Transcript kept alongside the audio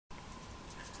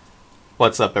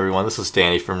What's up everyone, this is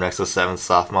Danny from Nexus 7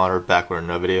 softModder, back with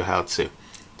another video how-to.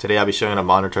 Today I'll be showing you how to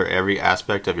monitor every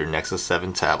aspect of your Nexus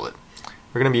 7 tablet.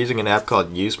 We're going to be using an app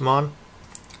called Usemon.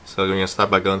 So we're going to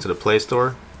start by going to the Play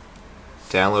Store,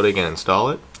 downloading and install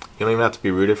it. You don't even have to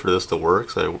be rooted for this to work,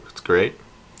 so it's great.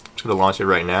 I'm just going to launch it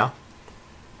right now.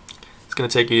 It's going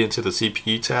to take you into the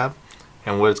CPU tab,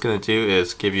 and what it's going to do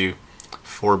is give you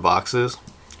four graphs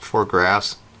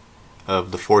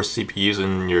of the four CPUs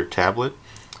in your tablet,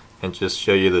 and just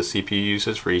show you the CPU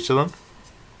usage for each of them.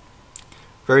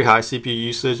 Very high CPU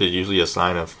usage is usually a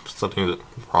sign of something that's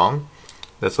wrong.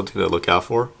 That's something to look out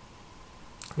for.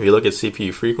 If you look at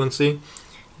CPU frequency, it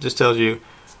just tells you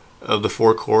of the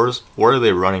four cores, what are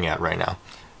they running at right now.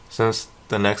 Since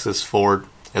the Nexus 4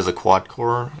 is a quad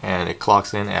core and it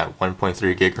clocks in at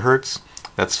 1.3 gigahertz,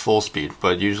 that's full speed,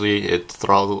 but usually it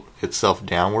throttles itself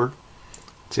downward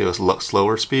to a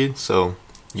slower speed, so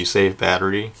you save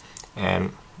battery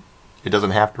and it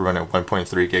doesn't have to run at 1.3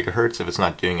 gigahertz if it's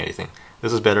not doing anything.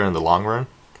 This is better in the long run.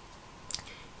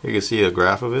 You can see a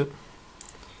graph of it.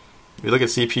 If you look at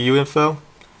CPU info,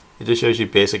 it just shows you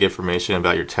basic information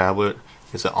about your tablet.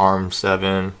 It's an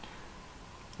ARM7,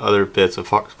 other bits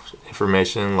of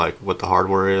information like what the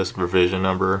hardware is, revision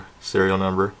number, serial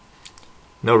number.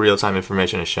 No real-time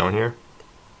information is shown here.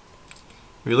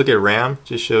 If you look at RAM, it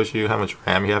just shows you how much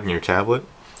RAM you have in your tablet.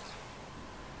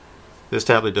 This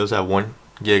tablet does have 1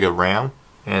 gig of RAM,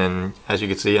 and as you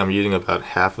can see, I'm using about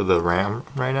half of the RAM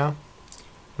right now.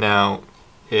 Now,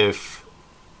 if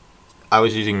I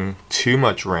was using too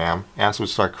much RAM, apps would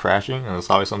start crashing, and it's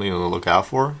always something to look out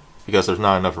for because there's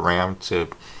not enough RAM to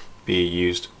be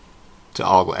used to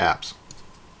all the apps.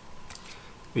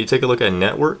 If you take a look at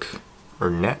network,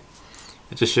 or net,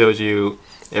 it just shows you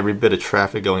every bit of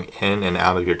traffic going in and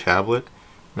out of your tablet.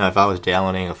 Now, if I was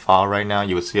downloading a file right now,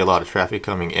 you would see a lot of traffic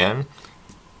coming in.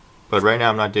 But right now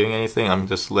I'm not doing anything, I'm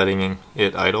just letting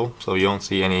it idle, so you don't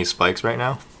see any spikes right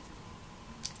now.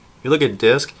 If you look at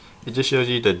disk, it just shows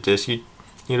you the disk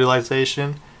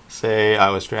utilization. Say I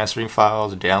was transferring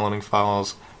files, downloading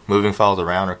files, moving files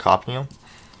around, or copying them.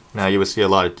 Now you would see a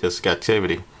lot of disk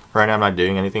activity. Right now I'm not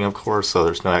doing anything, of course, so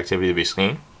there's no activity to be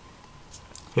seen.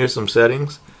 Here's some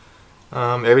settings.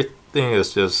 Everything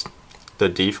is just the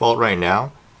default right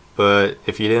now, but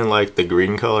if you didn't like the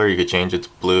green color, you could change it to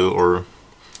blue or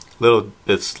little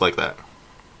bits like that.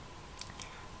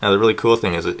 Now the really cool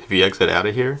thing is that if you exit out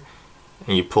of here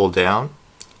and you pull down,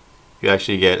 you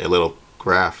actually get a little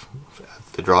graph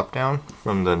at the drop down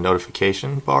from the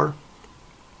notification bar.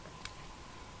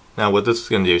 Now what this is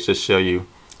going to do is just show you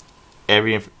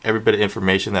every bit of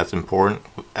information that's important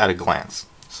at a glance.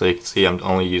 So you can see I'm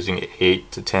only using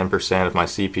 8 to 10% of my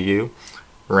CPU.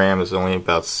 RAM is only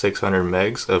about 600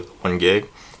 megs of 1 gig.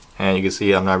 And you can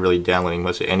see I'm not really downloading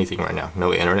much of anything right now.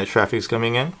 No internet traffic is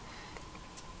coming in.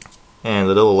 And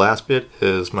the little last bit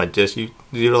is my disk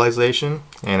utilization,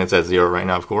 and it's at 0 right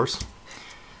now, of course.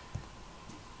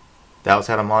 That was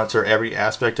how to monitor every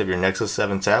aspect of your Nexus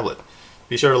 7 tablet.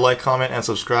 Be sure to like, comment, and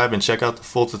subscribe, and check out the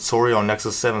full tutorial on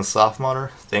Nexus 7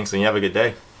 softModder. Thanks, and you have a good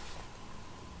day.